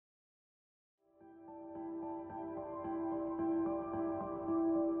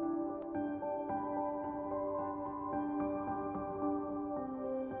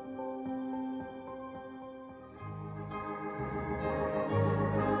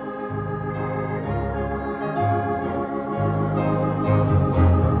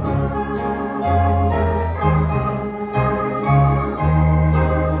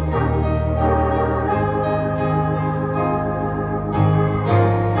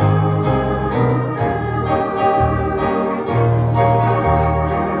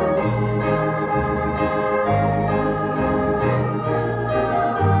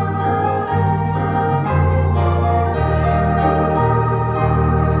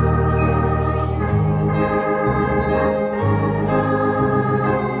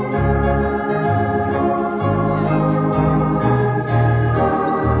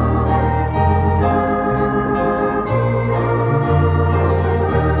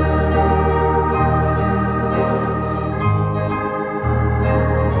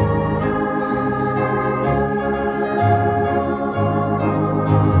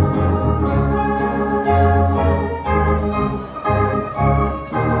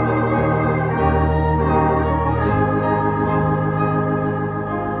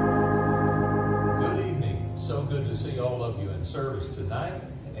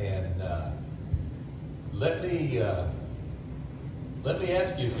let me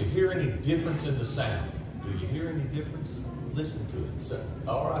ask you if you hear any difference in the sound. Do you hear any difference? Listen to it. So,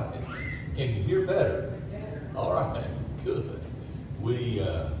 all right. Can you hear better? All right. Good.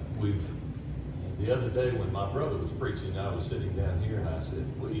 The other day when my brother was preaching, I was sitting down here and I said,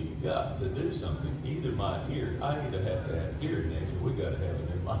 we got to do something. I either have to have hearing aids or we got to have a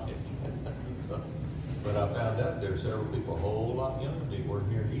new mic. But I found out there were several people a whole lot younger than me weren't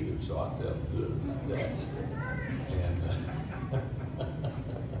hearing either, so I felt good about that.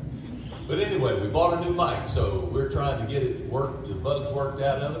 But anyway, we bought a new mic, so we're trying to get it worked, the bugs worked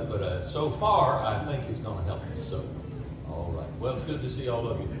out of it. But so far, I think it's going to help us. So, all right. Well, it's good to see all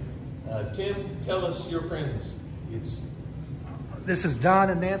of you. Tim, tell us your friends. This is Don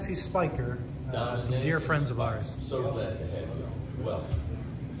and Nancy Spiker, some dear friends of ours. So glad to have you. Welcome.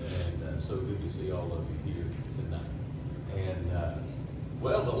 And so good to see all of you here tonight. And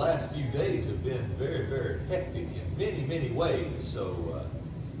well, the last few days have been very, very hectic in many, many ways. So,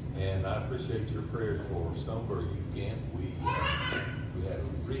 and I appreciate your prayers for Stoneburg Youth Camp. We had a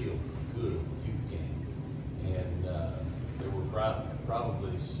real good youth camp, and there were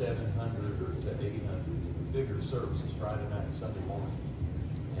probably 700 or to 800 bigger services Friday night and Sunday morning.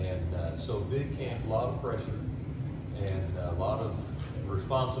 And so big camp, a lot of pressure, and a lot of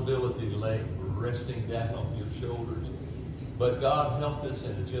responsibility resting down on your shoulders. But God helped us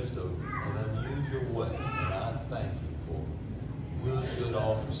in just an unusual way, and I thank you for good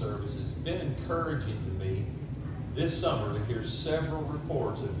altar services. It's been encouraging to me this summer to hear several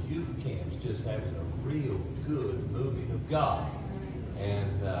reports of youth camps just having a real good moving of God.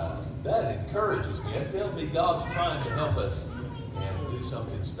 And that encourages me. It tells me God's trying to help us and do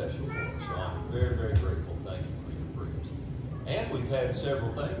something special for us. So I'm very, very grateful. Thank you for your prayers. And we've had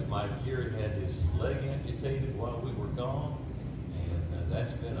several things. Mike here had his leg amputated while we were gone. And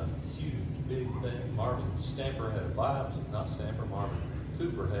that's been a huge, big thing. Marvin Cooper had a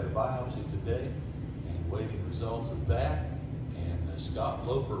biopsy today and waiting results of that. And Scott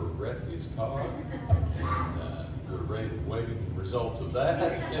Loper wrecked his car. And we're waiting results of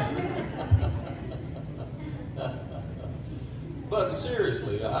that. But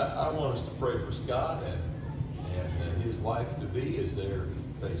seriously, I want us to pray for Scott and his wife-to-be as they're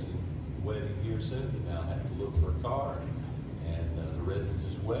facing the wedding here soon. They now have to look for a car, and the Redmonds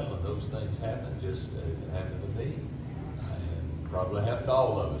as well. And those things happen. Just it happened to me, and probably happened to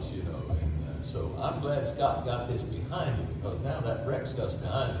all of us, you know. And so I'm glad Scott got this behind him, because now that wreck stuff's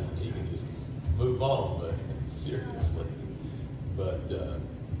behind him, and he can just move on. But seriously, but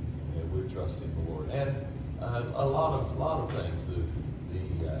we're trusting the Lord, and a lot of things. The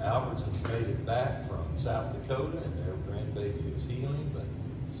Albertsons made it back from South Dakota, and their grandbaby is healing, but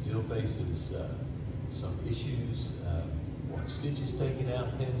still faces some issues. Stitches taken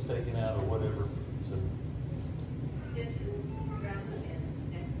out, pins taken out, or whatever. So stitches, round the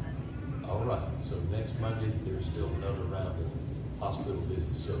pins next Monday. All right. So next Monday there's still another round of hospital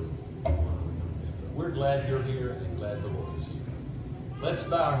visits. So we're glad you're here and glad the Lord is here. Let's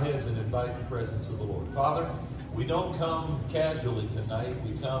bow our heads and invite the presence of the Lord. Father, we don't come casually tonight.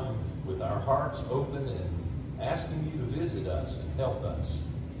 We come with our hearts open and asking you to visit us and help us.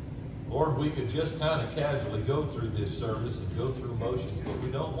 Lord, we could just kind of casually go through this service and go through motions, but we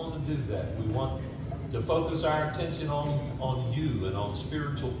don't want to do that. We want to focus our attention on you and on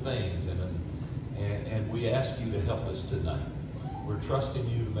spiritual things, and we ask you to help us tonight. We're trusting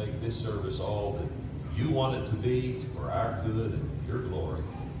you to make this service all that you want it to be for our good and your glory,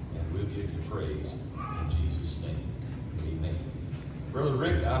 and we'll give you praise in Jesus' name. Amen. Brother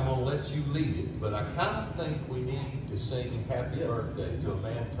Rick, I'm going to let you lead it, but I kind of think we need to sing happy birthday to a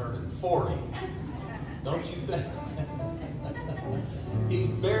man turning 40. Don't you think? He's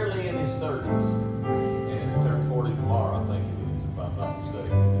barely in his 30s, and he turned 40 tomorrow, I think it is, if I'm not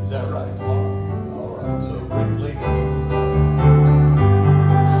mistaken. Is that right, tomorrow? All right, so Rick, lead us.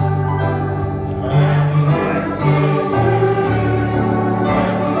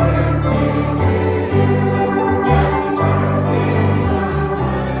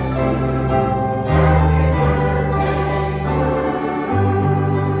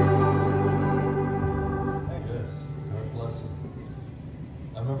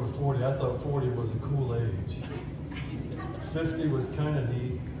 I thought 40 was a cool age. 50 was kind of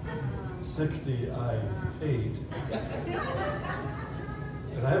neat. 60 I hate.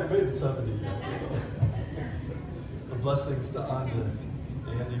 And I haven't made it 70 yet. So. The blessings to Anya.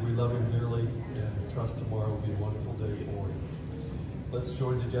 Andy, we love him dearly and trust tomorrow will be a wonderful day for you. Let's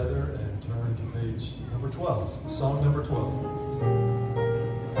join together and turn to page number 12, song number 12.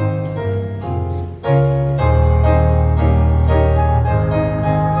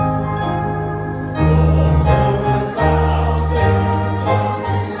 Oh,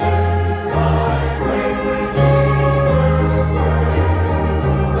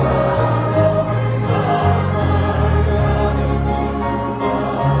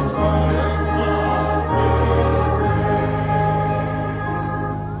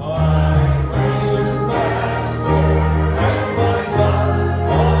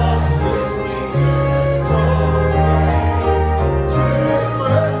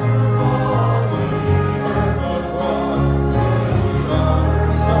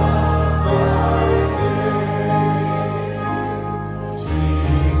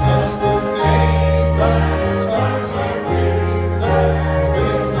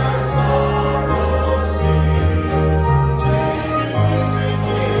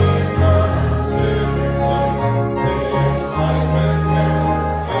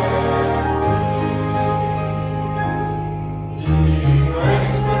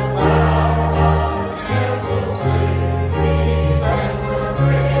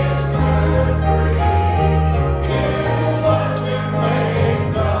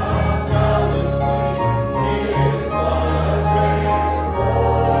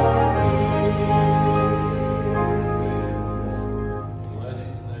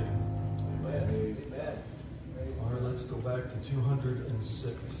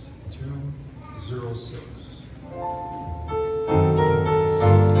 206. 206.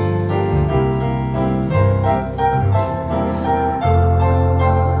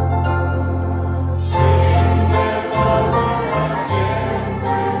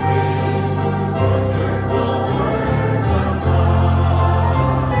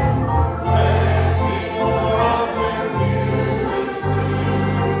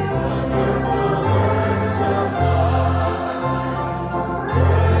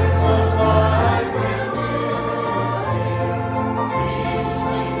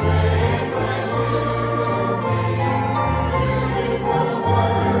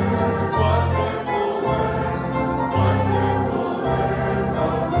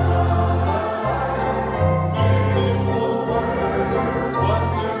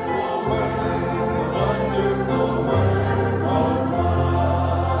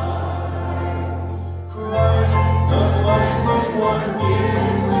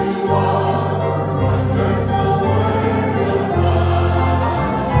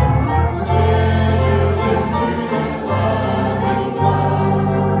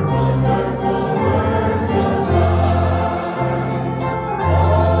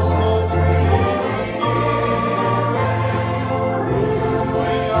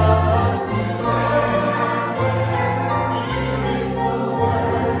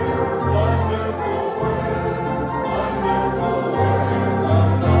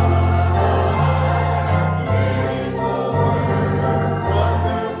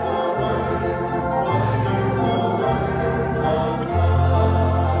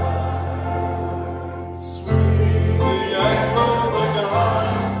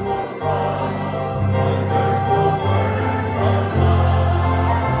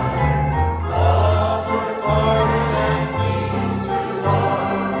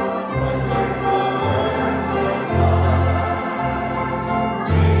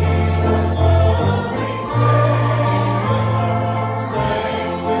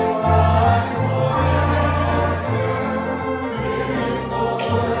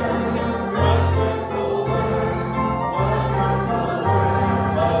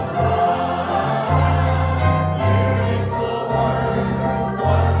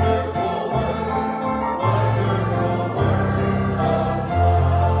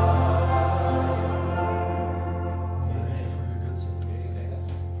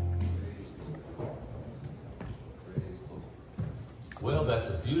 Well, that's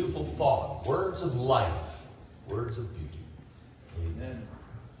a beautiful thought. Words of life. Words of beauty. Amen.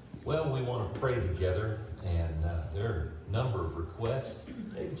 Well, we want to pray together, and there are a number of requests.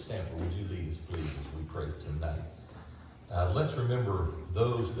 David Stamper, would you lead us, please, as we pray tonight? Let's remember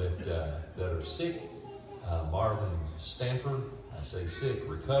those that are sick. Marvin Stamper, I say sick,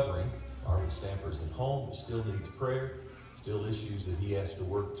 recovering. Marvin Stamper is at home, but still needs prayer. Still issues that he has to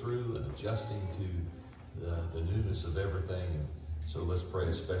work through and adjusting to the newness of everything. And so let's pray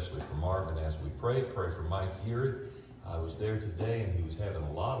especially for Marvin as we pray. Pray for Mike Urey. I was there today, and he was having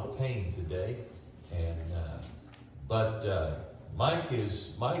a lot of pain today. And but Mike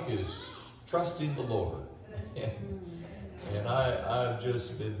is trusting the Lord, and I've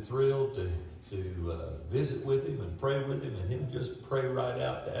just been thrilled to visit with him and pray with him, and him just pray right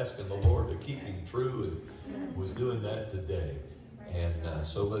out, asking the Lord to keep him true, and was doing that today. And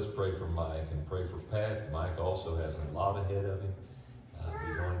so let's pray for Mike and pray for Pat. Mike also has a lot ahead of him.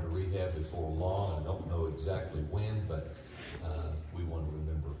 He's going to rehab before long. I don't know exactly when, but we want to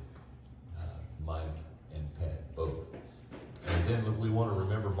remember Mike and Pat both. And then we want to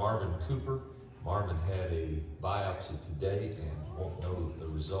remember Marvin Cooper. Marvin had a biopsy today and won't know the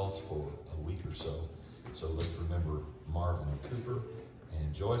results for a week or so. So let's remember Marvin Cooper.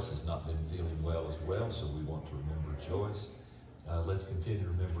 And Joyce has not been feeling well as well, so we want to remember Joyce. Let's continue to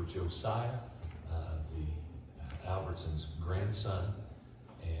remember Josiah, the Albertson's grandson,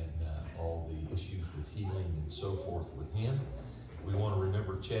 and all the issues with healing and so forth with him. We want to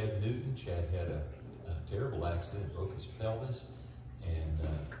remember Chad Newton. Chad had a terrible accident, broke his pelvis, and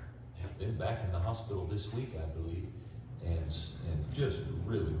has been back in the hospital this week, I believe, and just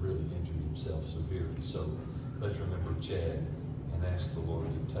really, really injured himself severely. So let's remember Chad and ask the Lord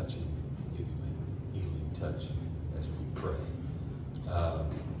to touch him, give him a healing touch as we pray.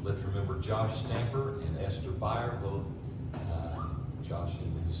 Let's remember Josh Stamper and Esther Byer, both Josh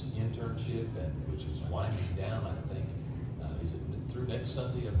in his internship, which is winding down, I think. Is it through next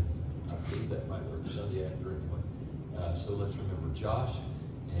Sunday? I believe that might work Sunday after anyway. So let's remember Josh,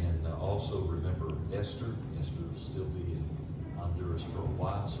 and also remember Esther. Esther will still be in Honduras for a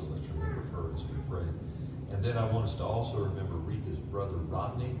while, so let's remember her as we pray. And then I want us to also remember Rita's brother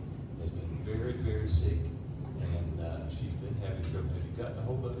Rodney has been very, very sick, And she's been having trouble. Have you gotten a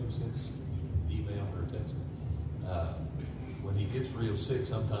hold of him since email or text? When he gets real sick,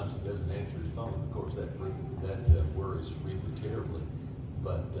 sometimes he doesn't answer his phone. Of course, that worries Rita terribly.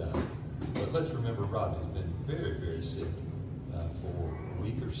 But let's remember Rodney's been very, very sick for a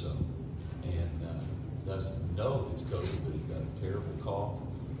week or so, and doesn't know if it's COVID, but he's got a terrible cough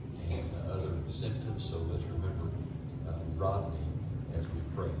and other symptoms. So let's remember Rodney as we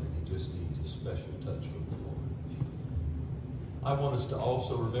pray, and he just needs a special touch from the Lord. I want us to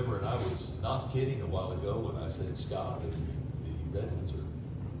also remember, and I was not kidding a while ago when I said Scott and the Redlands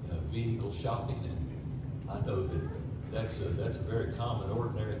are vehicle shopping, and I know that that's a very common,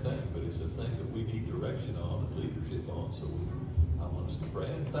 ordinary thing, but it's a thing that we need direction on and leadership on. So I want us to pray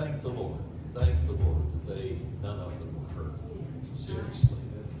and thank the Lord. Thank the Lord that none of them were hurt seriously,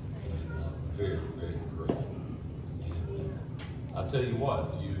 and I'm very, very grateful. And I'll tell you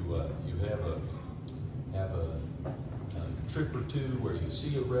what, if you have a trip or two where you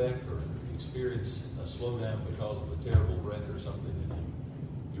see a wreck or experience a slowdown because of a terrible wreck or something, and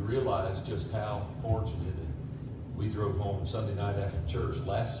you realize just how fortunate. We drove home Sunday night after church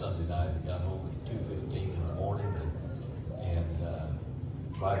last Sunday night and got home at 2:15 in the morning, and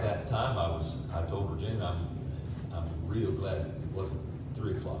by that time I told Virginia I'm real glad it wasn't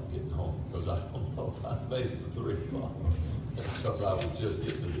 3 o'clock getting home, because I don't know if I made it to 3 o'clock because I was just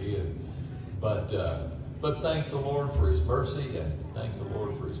getting to the end. But thank the Lord for His mercy, and thank the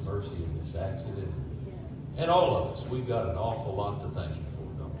Lord for His mercy in this accident. And all of us, we've got an awful lot to thank Him for,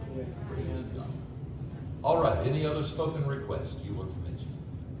 don't we? Praise God. All right, any other spoken requests you want to mention?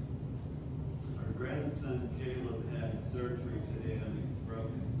 Our grandson Caleb had surgery today on his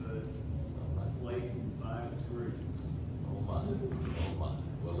broken foot, plate and 5 screws. Oh my, oh my.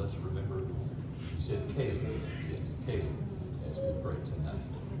 Well, let's remember, you said Caleb, yes, Caleb, as we pray tonight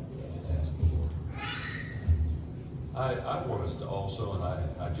and ask the Lord. I want us to also, and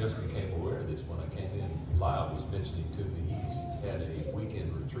I just became aware of this when I came in, Lyle was mentioning to me he's had a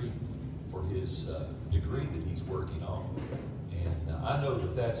weekend retreat for his degree that he's working on. And I know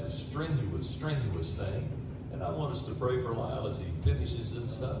that that's a strenuous thing. And I want us to pray for Lyle as he finishes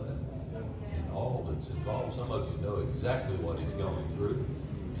this up and all that's involved. Some of you know exactly what he's going through.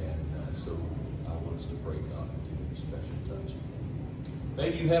 And so I want us to pray God to give him a special touch.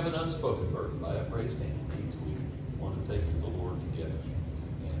 Maybe you have an unspoken burden by a praise hand. We want to take to the Lord together.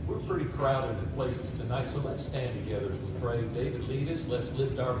 And we're pretty crowded in places tonight, so let's stand together as we pray. David, lead us. Let's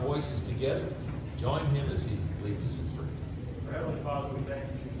lift our voices together. Join him as he leads us in prayer. Heavenly Father, we thank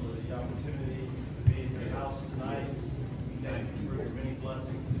you for the opportunity to be in your house tonight. We thank you for your many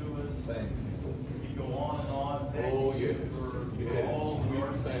blessings to us. Thank you. We go on and on. Thank you for all the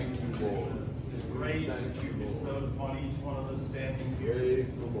mercy and grace that you bestowed upon each one of us standing here.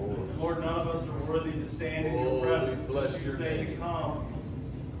 Praise the Lord. Lord, none of us are worthy to stand in your presence. Bless your say to name. come,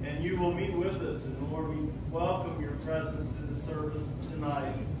 and you will meet with us. And Lord, we welcome your presence to the service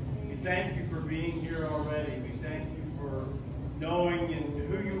tonight. We thank you for being here already. We thank you for knowing and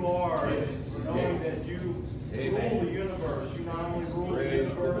who you are, and for knowing that you rule the universe. You not only rule the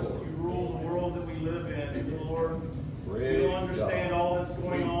universe, you rule the world that we live in. And Lord, we don't understand all that's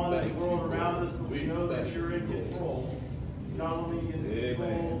going on in the world around us, but we know that you're in control. Not only in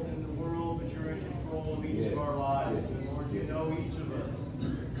control in the world, but you're in control of each of our lives. And Lord, you know each of us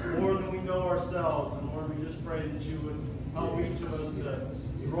more than we know ourselves. And Lord, we just pray that you would help each of us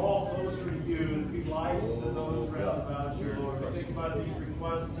to draw closer to you and be lights to those round about you, Lord. We think about these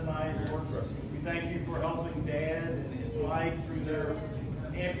requests tonight, Lord. We thank you for helping Dad and Mike through their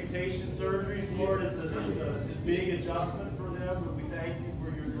amputation surgeries, Lord. It's a big adjustment for them, but we thank you for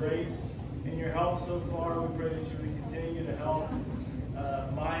your grace and your help so far. We pray that you would continue to help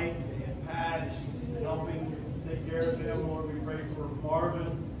Mike and Pat as she's helping take care of them, Lord. We pray for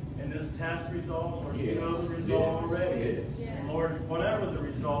Marvin and this test result, Lord. You know the result already. And Lord, whatever the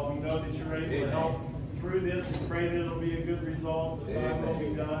result, we know that you're able to help through this. We pray that it'll be a good result. The time will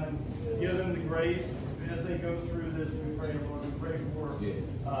be done. And give them the grace as they go through this. We pray, Lord. We pray for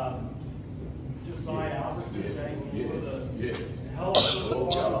Josiah Albert. Thank you for the help so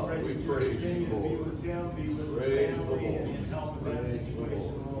far. We pray that you continue to be with him, be with the family, and help in that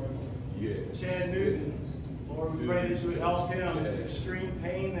situation, Lord. Chad Newton. Lord, we pray that you would help him in this extreme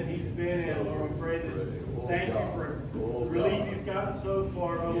pain that he's been in. Lord, we pray that, thank you for the relief he's gotten so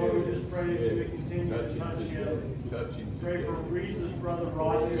far. Oh, Lord, we just pray that you would continue to touch him. Pray for Reese's brother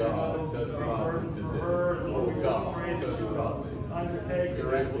Rodney. It's a burden for her. And Lord, we just pray that you would undertake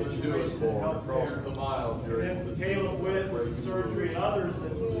that situation and help there. And then Caleb with the surgery and others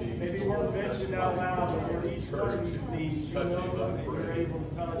that maybe weren't mentioned out loud, but Lord, each one of these needs, you know them and you're able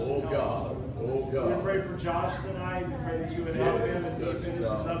to touch and help. We pray for Josh tonight. We pray that you would help him as he finishes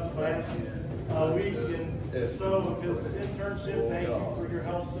up the last week and so of his internship. Thank you for your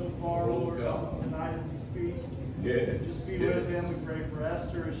help so far, Lord. Help him tonight as he speaks. Just be with him. We pray for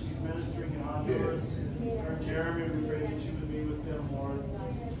Esther as she's ministering in Honduras. For Jeremy, we pray that you would be with them, Lord.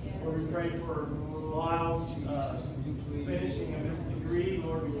 Lord, we pray for Lyle's finishing of his degree.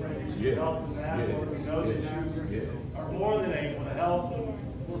 Lord, we pray that you would help in that. Lord, we know that you are more than able to help.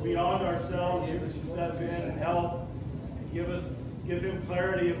 We're beyond ourselves. You can step in and help. Give him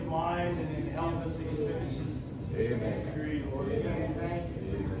clarity of mind and help us as he finishes his degree, Lord. Again, we thank you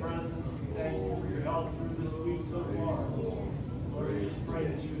for your presence. We thank you for your help through this week so far. Lord, we just pray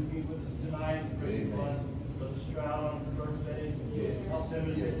that you would be with us tonight. Pray you bless Brother Stroud on his birthday. Help them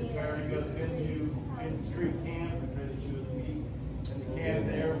as they prepare to go to Venue in Street Camp. We pray that you would be in the camp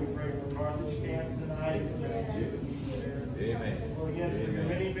there. We pray for Carthage Camp tonight. We pray that you would be there. Amen. Lord, again, for your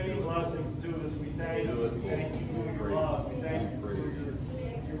many, many blessings to us, we thank you. We thank you for your love. We thank you for your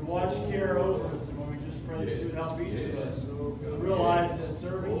watch care over us. And Lord, we just pray that you would help each of us realize that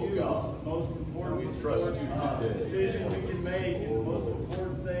serving you is the most important decision we can make. And the most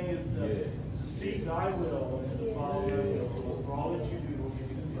important thing is to seek thy will and to follow thy will. For all that you do, we'll give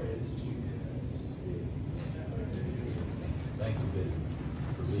you the praise. Thank you, Betty,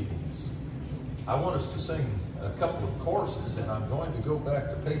 for leading us. I want us to sing a couple of choruses, and I'm going to go back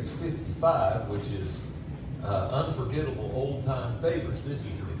to page 55, which is Unforgettable Old-Time Favorites. This is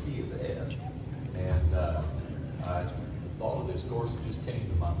in the key of F. And I thought of this chorus, it just came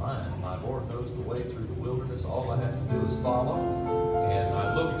to my mind. My Lord knows the way through the wilderness. All I have to do is follow. And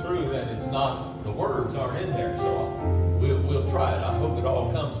I looked through, and it's not, the words aren't in there, so we'll try it. I hope it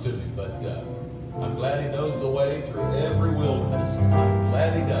all comes to me. But I'm glad he knows the way through every wilderness. I'm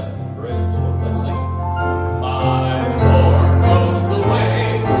glad he does. Praise the Lord. Let's sing it. My Lord knows the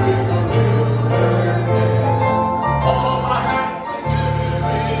way through the wilderness. All I have to do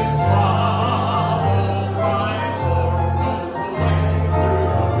is follow. My Lord knows the way through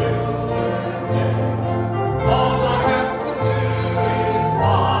the wilderness. All I have to do is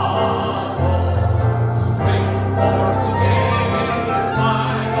follow. Strength for today is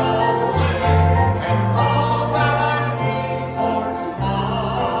mine all the way, and all that I need for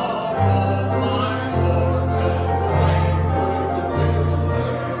tomorrow. My Lord knows the way through the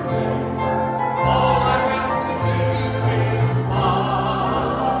wilderness. All I have to do is follow.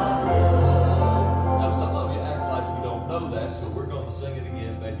 Now, some of you act like you don't know that, so we're going to sing it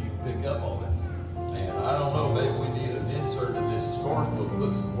again. Maybe you can pick up on it. And I don't know, maybe we need an insert in this course book to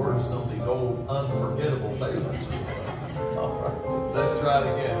put some words to some of these old unforgettable favorites. All right, let's try it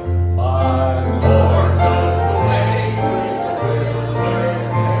again. My Lord knows the way through the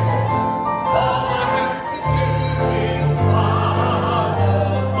wilderness. All I have to do is follow.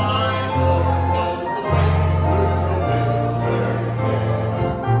 My Lord knows the way through the wilderness.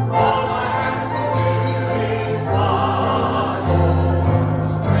 All I have to do is follow.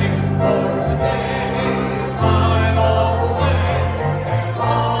 Strength for today is mine all the way, and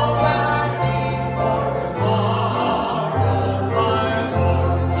all that I need for tomorrow. My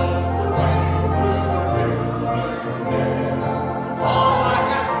Lord knows the way through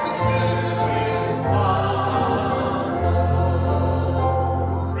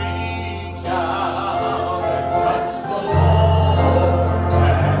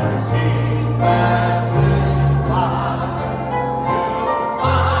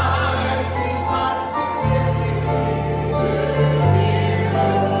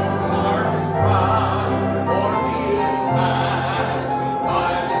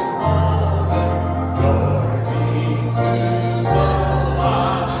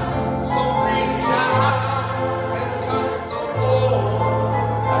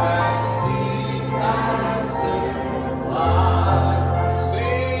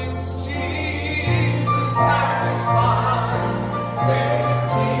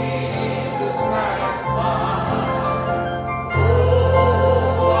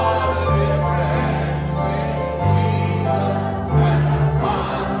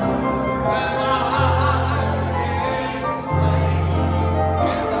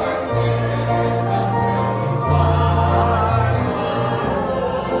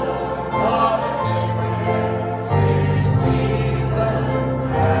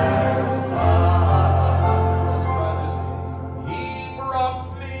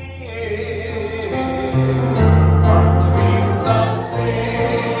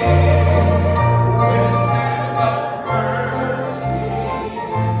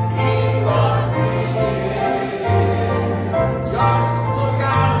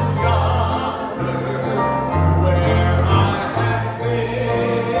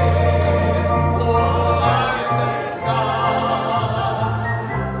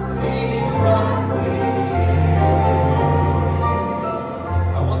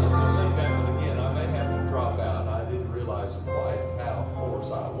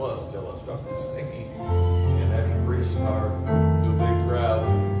was till I started singing. And after preaching hard to a big crowd,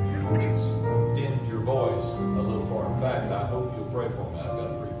 you extend your voice a little far. In fact, I hope you'll pray for me. I've got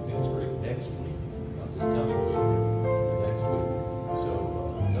to preach Penns Creek next week, not this coming week, next week. So,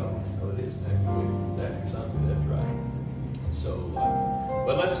 no, it is next week. It's after Sunday, that's right. So,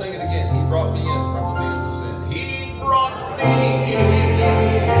 but let's sing it again. He brought me in from the fields of sin. He brought me in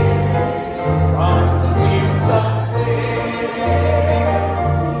from the fields of sin.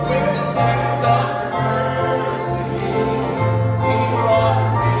 With his hand of mercy, he brought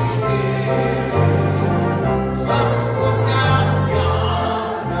me in. Just look out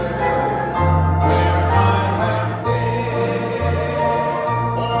yonder, where I have been.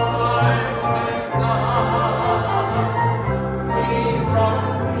 Oh, I've been gone. He brought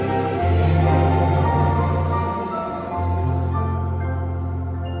me in.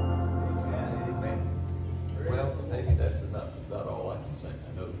 Amen. Well, maybe that's enough. About all I can say. I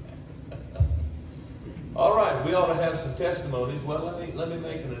know that. All right, we ought to have some testimonies. Well, let me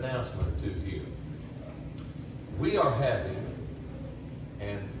make an announcement or two here. We are having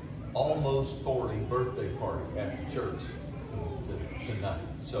an almost 40 birthday party after church tonight.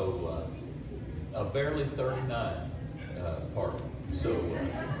 So a barely 39 party. So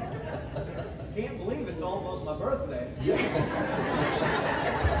Can't believe it's almost my birthday. yeah.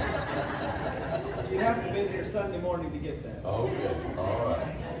 You have to be there Sunday morning to get that. Okay, all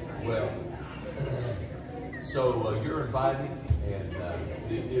right. Well, so you're invited, and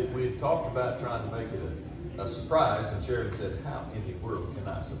we had talked about trying to make it a surprise, and Sharon said, how in the world can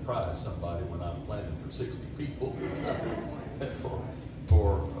I surprise somebody when I'm planning for 60 people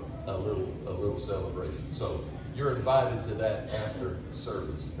for a little celebration? So you're invited to that after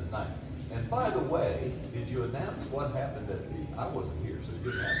service tonight. And by the way, did you announce what happened I wasn't here, so you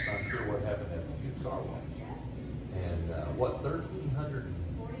didn't announce, I'm sure, what happened at the youth car wash. And what, $1,349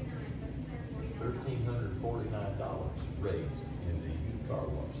 raised in the youth car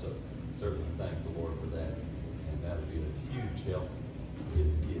wash. So certainly thank the Lord for that. And that'll be a huge help to get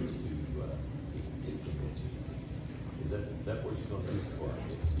the kids to get convention. Is that what you're going to do for our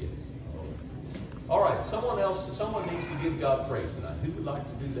kids? Yes. All right. Someone needs to give God praise tonight. Who would like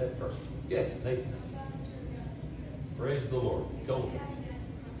to do that first? Yes, Nathan. Praise the Lord. Colton.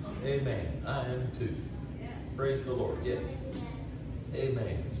 Amen. I am too. Praise the Lord. Yes.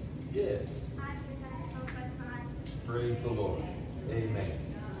 Amen. Yes. Praise the Lord. Amen.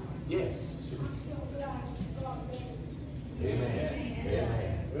 Yes. Amen.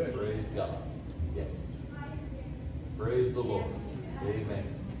 Amen. Praise God. Yes. Praise the Lord. Amen.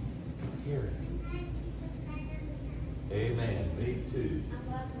 Hear it. Amen. Me too. I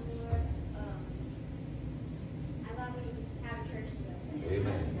love the Lord. I love when you have church together.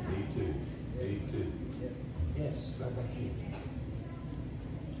 Amen. Me too. Me too. Yes, right back here.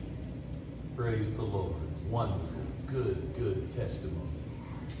 Praise the Lord. Wonderful. Good testimony.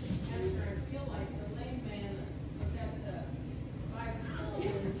 Pastor, I feel like the lame man was at the Bible school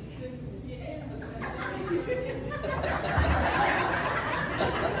and he couldn't get in because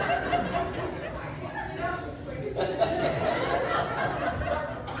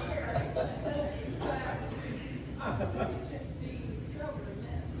just be so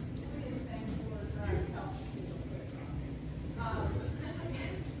remiss. We didn't thank the Lord for our help.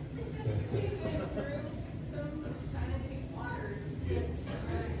 We went through some kind of deep waters with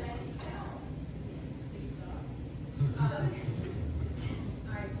our sandy town.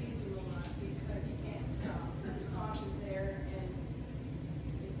 I tease him a lot because he can't stop. The talk is there and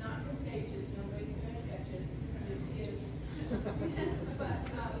it's not contagious. Nobody's going to catch it. Just kids. But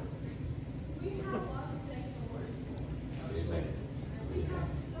we have a lot to thank the Lord for. Amen. And we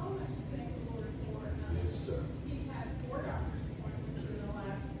have so much to thank the Lord for. Yes, sir. He's had 4 doctor's appointments in the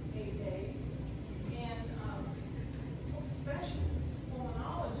last 8 days. And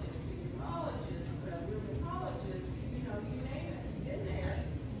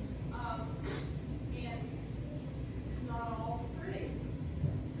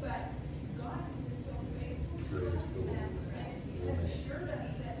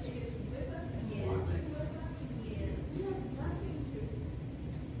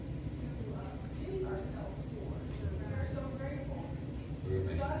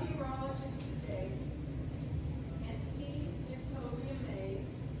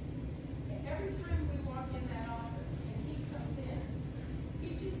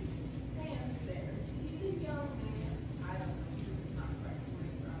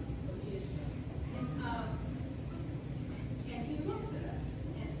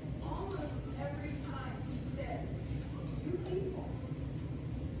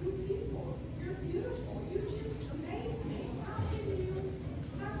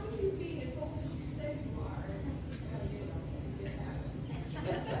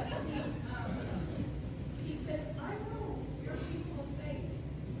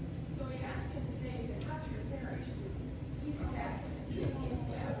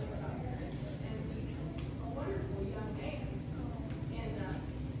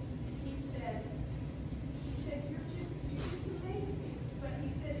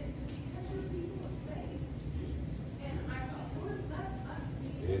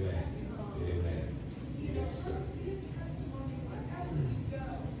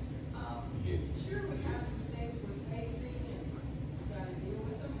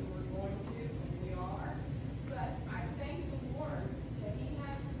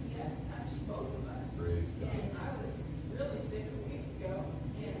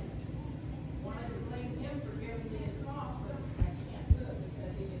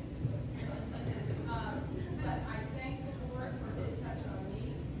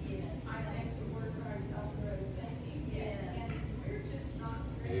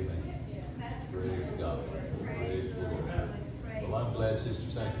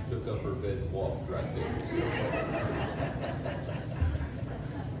him walk right there.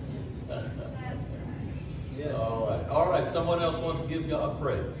 Yes. All right. Someone else wants to give God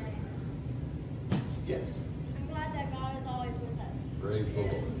praise. Yes. I'm glad that God is always with us. Praise the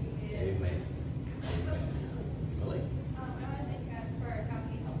Lord. Amen. Amen. Emily? I want to thank God for how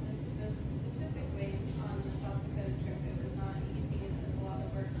He helped us in specific ways on the South Dakota trip. It was not easy and it was a lot of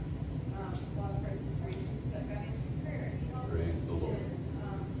work, a lot of hard situations, but God answered prayer. He helped Praise us the Lord. and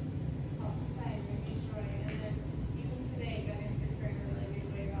helped decide and destroy. And then even today, God answered prayer in a really big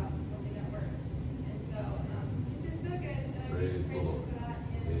way about something at work. And so it's just so good. And I Praise give the praise Lord. for that.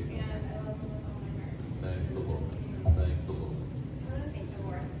 Amen. And I love Him with all my heart. Thank the Lord. Thank the Lord. I want to thank the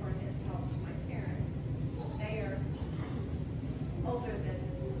Lord for His help to my parents. They are older than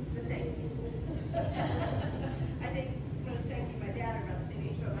the same. I think for the same, my dad are about the same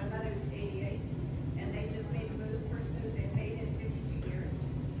age, but my mother's 88, and they just made the move, first move they made in 52 years.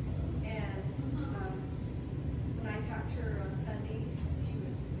 And when I talked to her on Sunday, she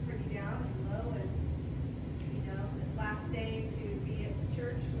was pretty down and low, and this last day to be at the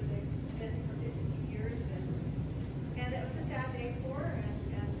church where they've been for 52 years, and it was a sad day for her,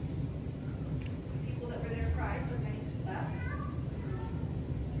 and people that were there cried when they left.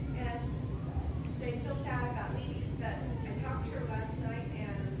 And they feel sad about leaving, but I talked to her last night,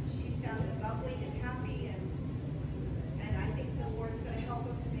 and she sounded bubbly and happy, and I think the Lord's going to help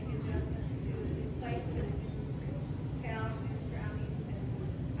them to make adjustments to the new place and town and surroundings, and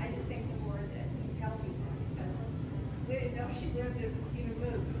I just thank the Lord that He's helping us, because we didn't know she lived to even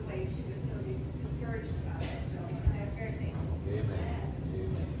move the way she was so discouraged about it, so I'm very thankful. Amen.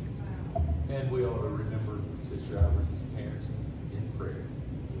 Amen. Wow. And we ought to remember Sister Albert's parents in prayer.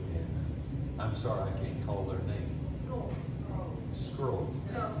 And I'm sorry I can't call their name. Skulls. Scrolls.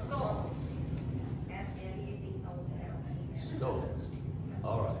 Skulls. S-N-E-Z-O-L-E. Skulls.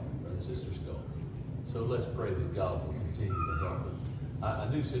 All right, Brother and Sister Skulls. So let's pray that God will continue to help them. I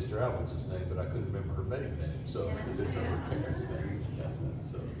knew Sister Albert's name, but I couldn't remember her maiden name, so I didn't know her parents' name.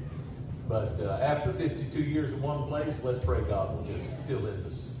 But after 52 years in one place, let's pray God will just fill in the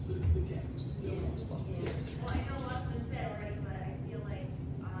gaps, fill in the spots. Yes. Well, I know lots been said already, but I feel like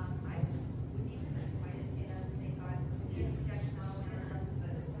I would even miss my to say that. Thank God for his protection not only on us,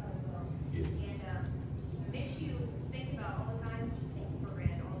 but Yeah. and it makes you think about all the times you take for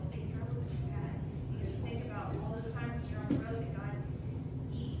granted, all the same troubles that you've had. You think about all those times that you're on the road that God,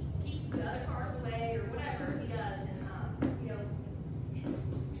 He keeps the other cars away or whatever He does, and He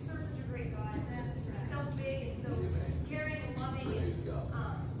serves such a great God. He's so big and so Amen. caring and loving. Praise And, God.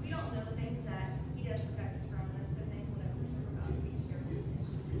 we don't know the things that He does protect us from, and I'm so thankful that we serve a God who takes care of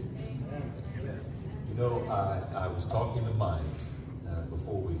us. You know, I was talking to Mike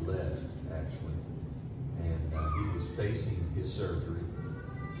before we left, actually, and he was facing his surgery,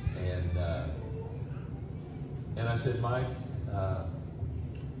 and I said, Mike,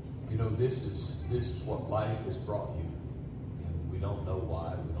 you know, this is what life has brought you, and we don't know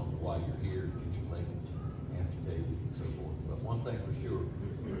why. We don't know why you're here to get your leg amputated and so forth. But one thing for sure,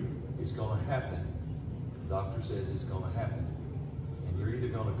 it's going to happen. The doctor says it's going to happen. And you're either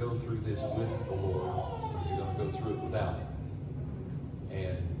going to go through this with the Lord or you're going to go through it without Him.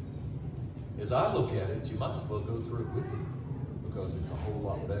 And as I look at it, you might as well go through it with Him, because it's a whole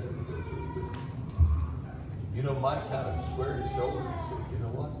lot better to go through it with Him. You know, Mike kind of squared his shoulder and said, you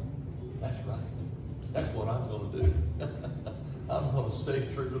know what? That's right. That's what I'm going to do. I'm going to stay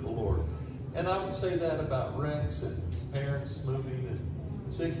true to the Lord. And I would say that about Rex and parents moving and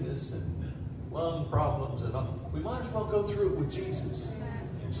sickness and lung problems and all. We might as well go through it with Jesus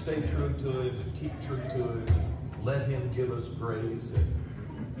and stay true to Him and keep true to Him and let Him give us grace.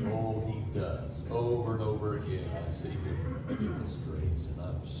 And oh, He does. Over and over again, I see Him give us grace, and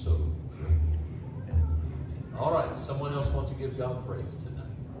I'm so grateful. All right, someone else want to give God praise tonight?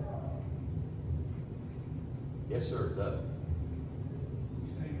 Yes, sir, Doug.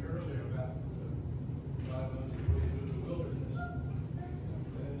 Saying earlier about God knows the way through the wilderness.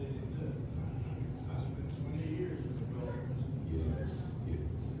 And they did. I spent 20 years in the wilderness. Yes,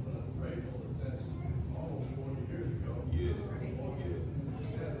 yes. But I'm grateful that that's almost 40 years ago. Yes,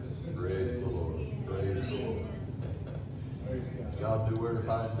 yes. Praise the Lord. Praise the Lord. God knew where to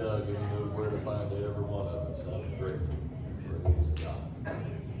find Doug, and He knows where to find every one of us. I'm grateful. Praise God.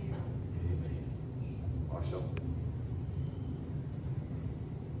 Amen. Marshall.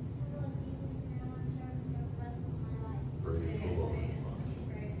 Praise the Lord.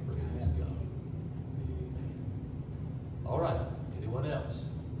 Praise God. Amen. All right. Anyone else?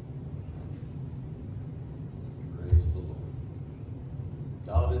 Praise the Lord.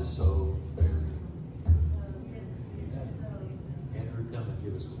 God is so very good. Andrew, come and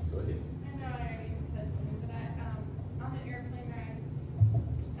give us one. Go ahead. know I already said something, but on the airplane ride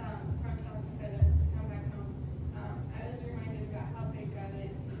from South Dakota to come back home, I was reminded about how big God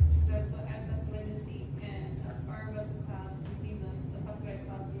is. Because I was at the window seat and far above the clouds and see the puffy white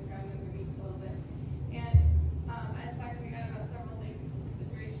clouds on the ground underneath a little bit. And I was talking to God about several things,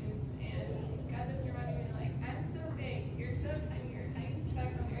 situations, and God just reminded me, like, I'm so big, you're so tiny, you're a tiny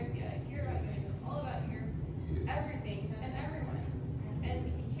speck on the earth, yet I care about you, I know all about your everything and everyone. And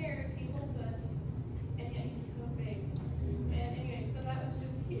He cares, He holds us, and yet He's so big. And anyway, so that was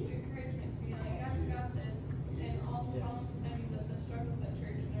just huge encouragement to me, like, God's got this, and all I mean, the struggles at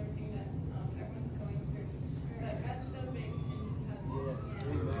church and everything that everyone's going through. But God's so big, and He has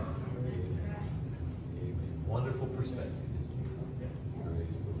this. Amen. Wonderful perspective, isn't it?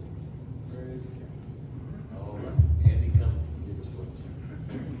 Praise the Lord. Praise God. All right. Andy, come give us what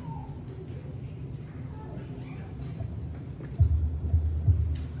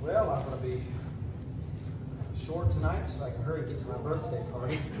Well, I'm going to be short tonight so I can hurry and get to my birthday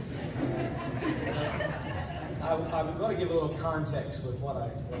party. I'm going to give a little context with what I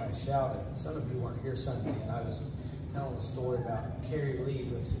shouted. Some of you weren't here Sunday, and I was telling a story about Carrie Lee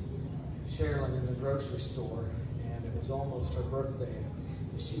with Sherilyn in the grocery store, and it was almost her birthday.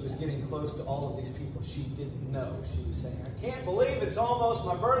 And she was getting close to all of these people she didn't know. She was saying, "I can't believe it's almost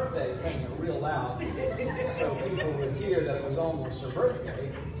my birthday," saying it real loud so people would hear that it was almost her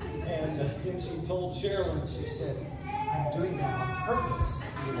birthday. And then she told Sherilyn, she said, "I'm doing that on purpose,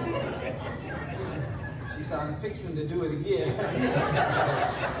 you know." She said, "I'm fixing to do it again."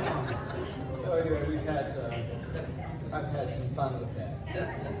 So anyway, I've had some fun with that. I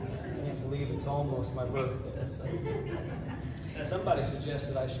can't believe it's almost my birthday. So somebody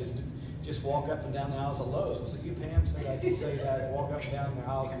suggested I should just walk up and down the aisles of Lowe's. Was it you, Pam, said I could say that? Walk up and down the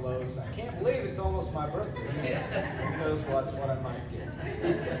aisles of Lowe's. I can't believe it's almost my birthday. Who knows what I might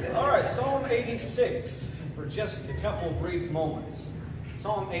get. All right, Psalm 86 for just a couple brief moments.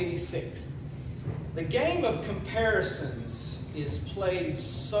 Psalm 86. The game of comparisons is played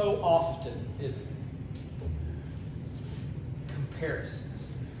so often, isn't it? Comparisons.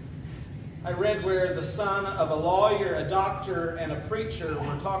 I read where the son of a lawyer, a doctor, and a preacher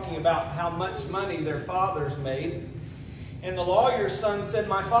were talking about how much money their fathers made. And the lawyer's son said,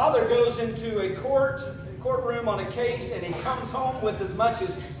 "My father goes into a courtroom on a case and he comes home with as much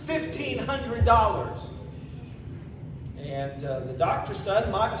as $1,500. And the doctor's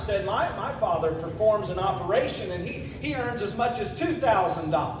son said, my father performs an operation and he earns as much as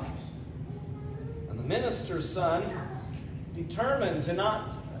 $2,000. And the minister's son, determined to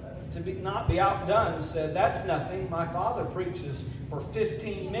not be outdone, said, "That's nothing. My father preaches for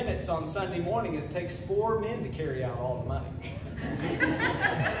 15 minutes on Sunday morning. It takes 4 men to carry out all the money."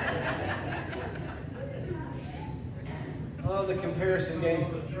 Oh, the comparison game.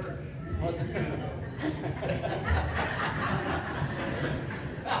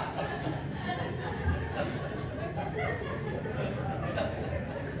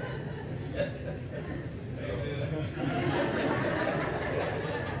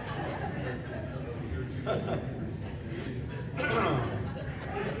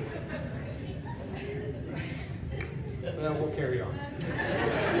 Well, we'll carry on.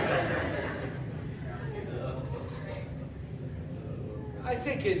 I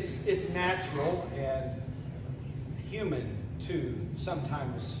think it's natural and human to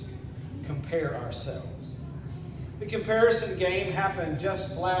sometimes compare ourselves. The comparison game happened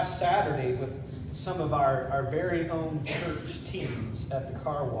just last Saturday with some of our very own church teens at the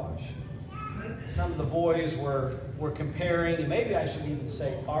car wash. Some of the boys were comparing, and maybe I should even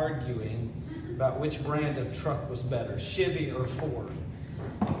say arguing, about which brand of truck was better, Chevy or Ford.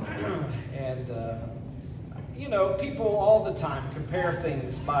 And, you know, people all the time compare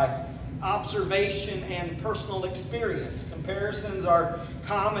things by observation and personal experience. Comparisons are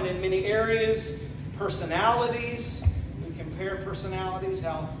common in many areas. Personalities, we compare personalities,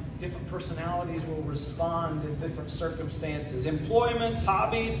 how different personalities will respond in different circumstances. Employments,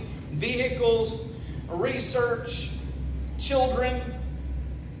 hobbies, vehicles, research, children.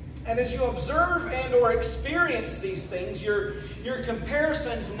 And as you observe and or experience these things, your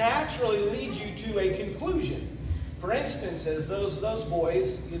comparisons naturally lead you to a conclusion. For instance, as those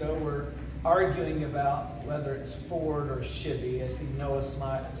boys, you know, were arguing about whether it's Ford or Chevy. I see Noah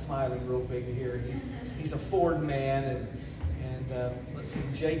smiling real big here. He's a Ford man, and let's see,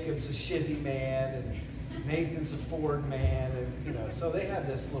 Jacob's a Chevy man, and Nathan's a Ford man, and you know, so they had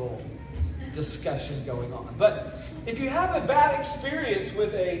this little discussion going on. But if you have a bad experience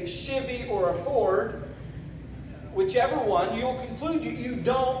with a Chevy or a Ford, whichever one, you'll conclude you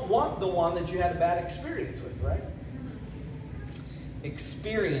don't want the one that you had a bad experience with, right?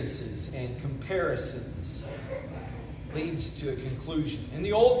 experiences and comparisons leads to a conclusion. In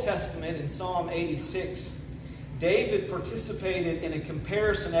the Old Testament, in Psalm 86, David participated in a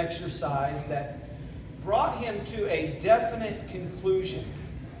comparison exercise that brought him to a definite conclusion.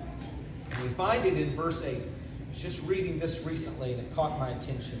 And we find it in verse 8. I was just reading this recently and it caught my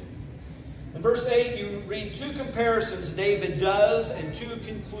attention. In verse 8, you read two comparisons David does and two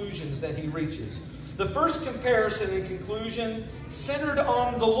conclusions that he reaches. The first comparison and conclusion centered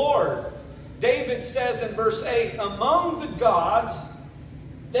on the Lord. David says in verse 8, "Among the gods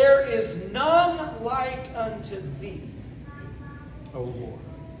there is none like unto thee, O Lord."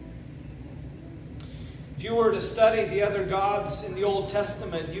 If you were to study the other gods in the Old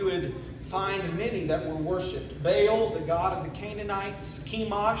Testament, you would find many that were worshipped. Baal, the god of the Canaanites;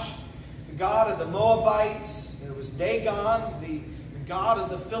 Chemosh, the god of the Moabites; there was Dagon, the god of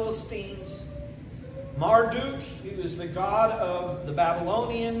the Philistines; Marduk, he was the god of the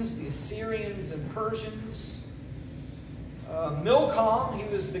Babylonians, the Assyrians, and Persians; Milcom, he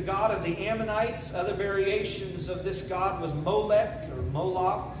was the god of the Ammonites. Other variations of this god was Molech or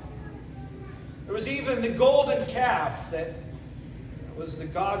Moloch. There was even the golden calf that was the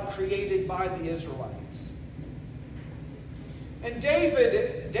god created by the Israelites. And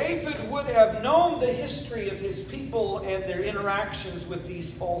David would have known the history of his people and their interactions with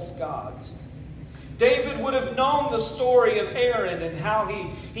these false gods. David would have known the story of Aaron and how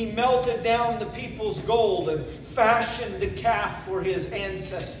he melted down the people's gold and fashioned the calf for his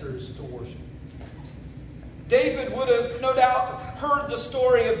ancestors to worship. David would have no doubt heard the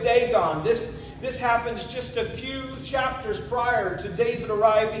story of Dagon. This happens just a few chapters prior to David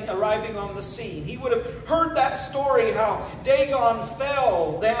arriving on the scene. He would have heard that story, how Dagon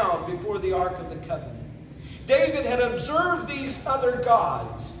fell down before the Ark of the Covenant. David had observed these other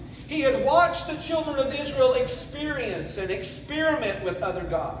gods. He had watched the children of Israel experience and experiment with other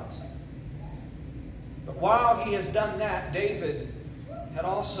gods. But while he has done that, David had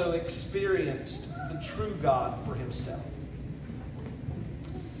also experienced the true God for himself.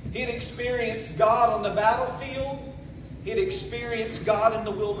 He had experienced God on the battlefield. He had experienced God in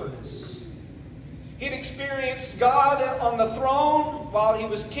the wilderness. He had experienced God on the throne while he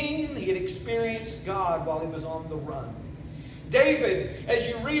was king. He had experienced God while he was on the run. David, as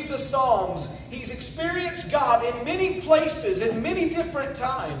you read the Psalms, he's experienced God in many places, in many different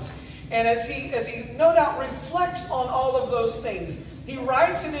times. And as he no doubt reflects on all of those things, he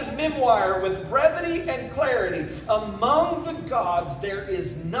writes in his memoir with brevity and clarity, "Among the gods there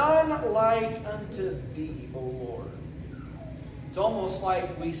is none like unto thee, O Lord." It's almost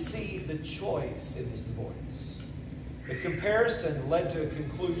like we see the choice in his voice. The comparison led to a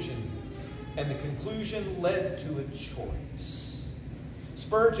conclusion, and the conclusion led to a choice.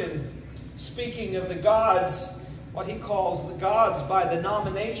 Spurgeon, speaking of the gods, what he calls the gods by the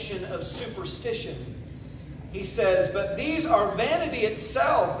nomination of superstition, he says, "But these are vanity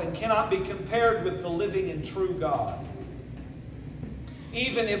itself and cannot be compared with the living and true God.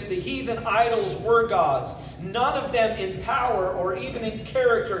 Even if the heathen idols were gods, none of them in power or even in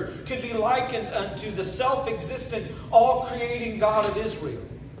character could be likened unto the self-existent, all-creating God of Israel."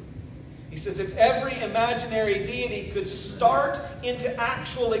 He says, if every imaginary deity could start into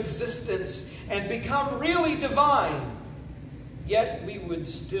actual existence and become really divine, yet we would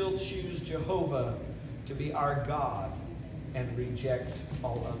still choose Jehovah to be our God and reject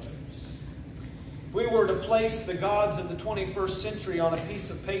all others. If we were to place the gods of the 21st century on a piece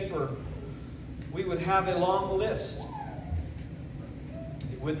of paper, we would have a long list.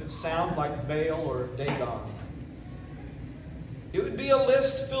 It wouldn't sound like Baal or Dagon. It would be a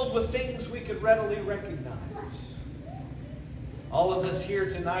list filled with things we could readily recognize. All of us here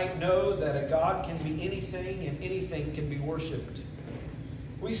tonight know that a God can be anything and anything can be worshipped.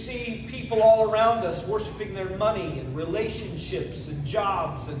 We see people all around us worshiping their money and relationships and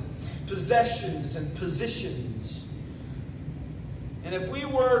jobs and possessions and positions. And if we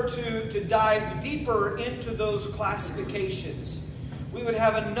were to dive deeper into those classifications, we would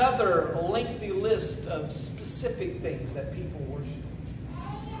have another lengthy list of specific things that people worship.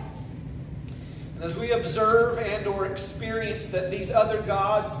 And as we observe and or experience that these other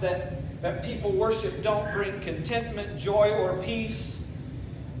gods that people worship don't bring contentment, joy, or peace,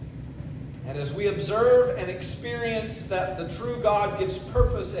 and as we observe and experience that the true God gives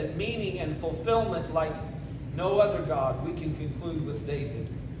purpose and meaning and fulfillment like no other God, we can conclude with David,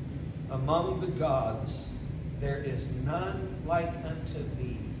 "Among the gods there is none like unto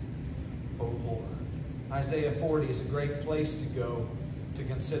thee, O Lord." Isaiah 40 is a great place to go to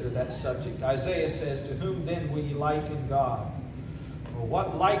consider that subject. Isaiah says, "To whom then will ye liken God? Or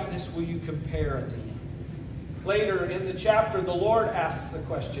what likeness will you compare unto him? Later in the chapter, the Lord asks the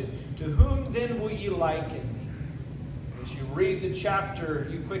question, "To whom then will ye liken me?" As you read the chapter,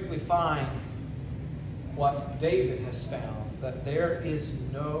 you quickly find what David has found, that there is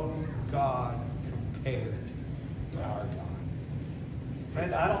no God compared to our God.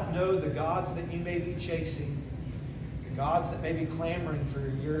 Friend, I don't know the gods that you may be chasing, the gods that may be clamoring for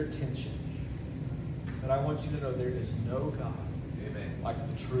your attention, but I want you to know there is no God like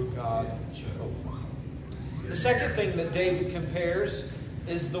the true God, Jehovah. The second thing that David compares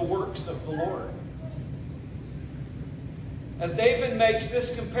is the works of the Lord. As David makes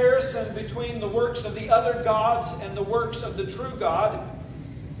this comparison between the works of the other gods and the works of the true God,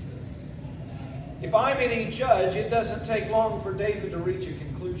 if I'm any judge, it doesn't take long for David to reach a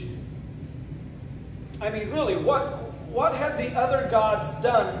conclusion. I mean, really, what had the other gods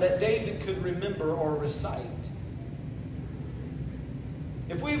done that David could remember or recite?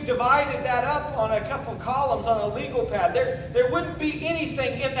 If we've divided that up on a couple columns on a legal pad, there wouldn't be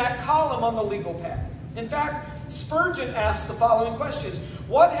anything in that column on the legal pad. In fact, Spurgeon asked the following questions.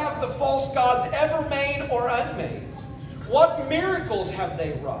 What have the false gods ever made or unmade? What miracles have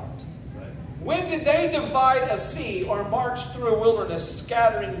they wrought? When did they divide a sea or march through a wilderness,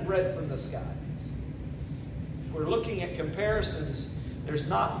 scattering bread from the skies? If we're looking at comparisons, there's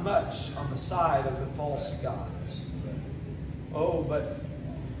not much on the side of the false gods. Oh, but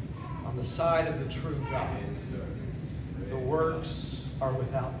on the side of the true God, the works are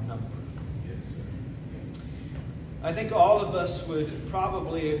without number. I think all of us would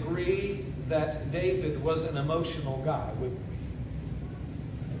probably agree that David was an emotional guy, wouldn't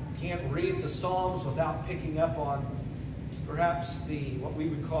we? Can't read the Psalms without picking up on perhaps what we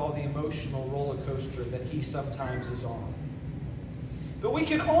would call the emotional roller coaster that he sometimes is on. But we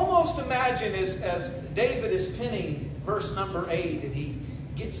can almost imagine as David is penning verse number 8 and he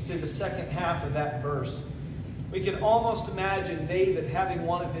gets to the second half of that verse, we can almost imagine David having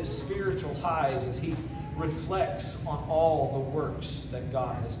one of his spiritual highs as he reflects on all the works that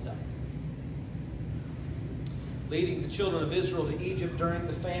God has done. Leading the children of Israel to Egypt during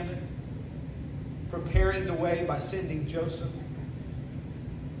the famine, preparing the way by sending Joseph,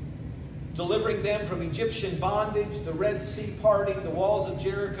 delivering them from Egyptian bondage, the Red Sea parting, the walls of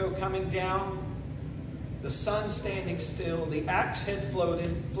Jericho coming down, the sun standing still, the axe head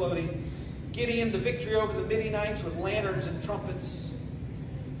floating, Gideon, the victory over the Midianites with lanterns and trumpets,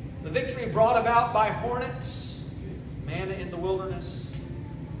 the victory brought about by hornets, manna in the wilderness,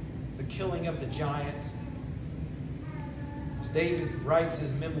 the killing of the giant. As David writes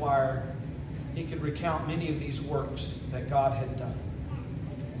his memoir, he could recount many of these works that God had done.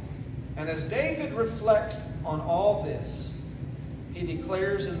 And as David reflects on all this, he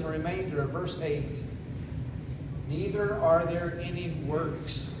declares in the remainder of verse 8, "Neither are there any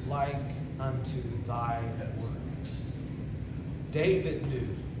works like unto thy works." David knew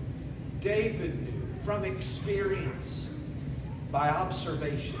from experience, by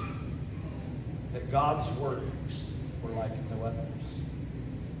observation, that God's works were like no others.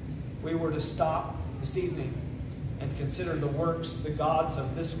 We were to stop this evening and consider the works the gods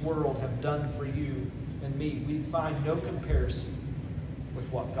of this world have done for you and me. We'd find no comparison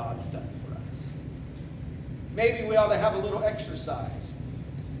with what God's done for us. Maybe we ought to have a little exercise,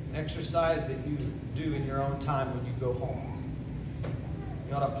 an exercise that you do in your own time when you go home.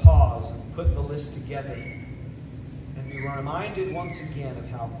 You ought to pause and put the list together and be reminded once again of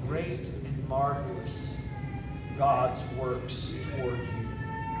how great and marvelous God's works toward you.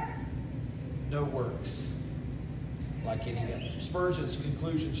 No works like any other. Spurgeon's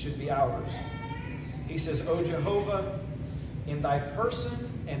conclusion should be ours. He says, "O Jehovah, in thy person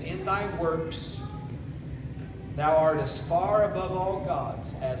and in thy works, thou art as far above all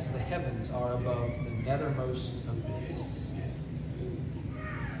gods as the heavens are above the nethermost abyss."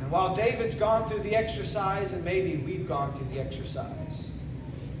 And while David's gone through the exercise, and maybe we've gone through the exercise,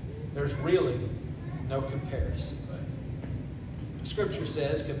 there's really no comparison. Scripture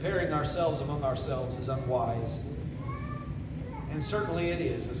says comparing ourselves among ourselves is unwise. And certainly it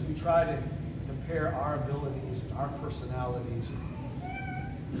is, as we try to compare our abilities and our personalities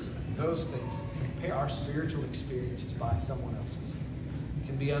and those things, compare our spiritual experiences by someone else's. It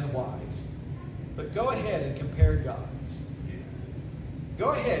can be unwise. But go ahead and compare God's.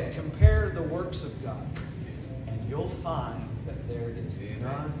 Go ahead, compare the works of God, and you'll find that there is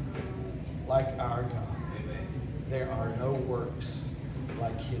none like our God. There are no works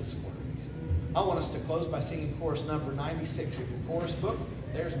like His works. I want us to close by singing chorus number 96 of your chorus book.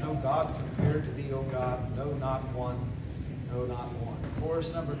 There's no God compared to thee, O God. No, not one. No, not one.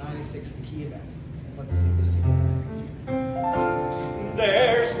 Chorus number 96, the key of F. Let's sing this together.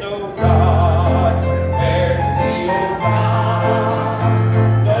 There's no God compared to thee.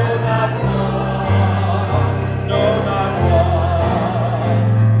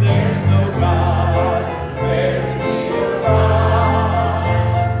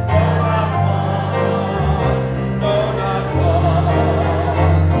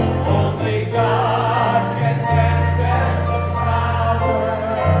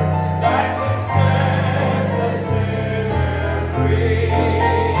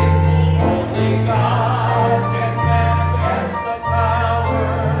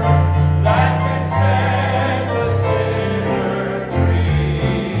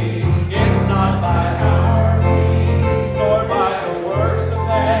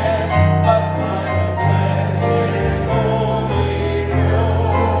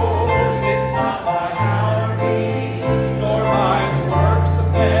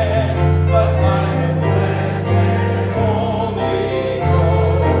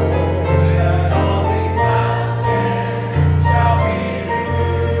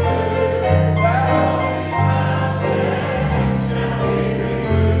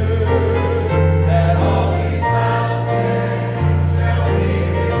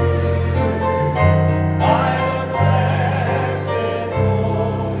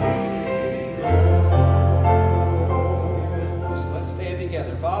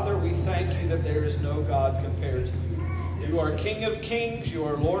 together. Father, we thank you that there is no God compared to you. You are King of kings. You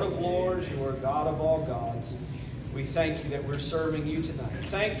are Lord of lords. You are God of all gods. We thank you that we're serving you tonight.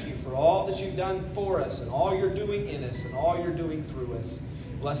 Thank you for all that you've done for us and all you're doing in us and all you're doing through us.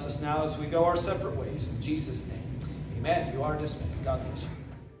 Bless us now as we go our separate ways. In Jesus' name, amen. You are dismissed. God bless you.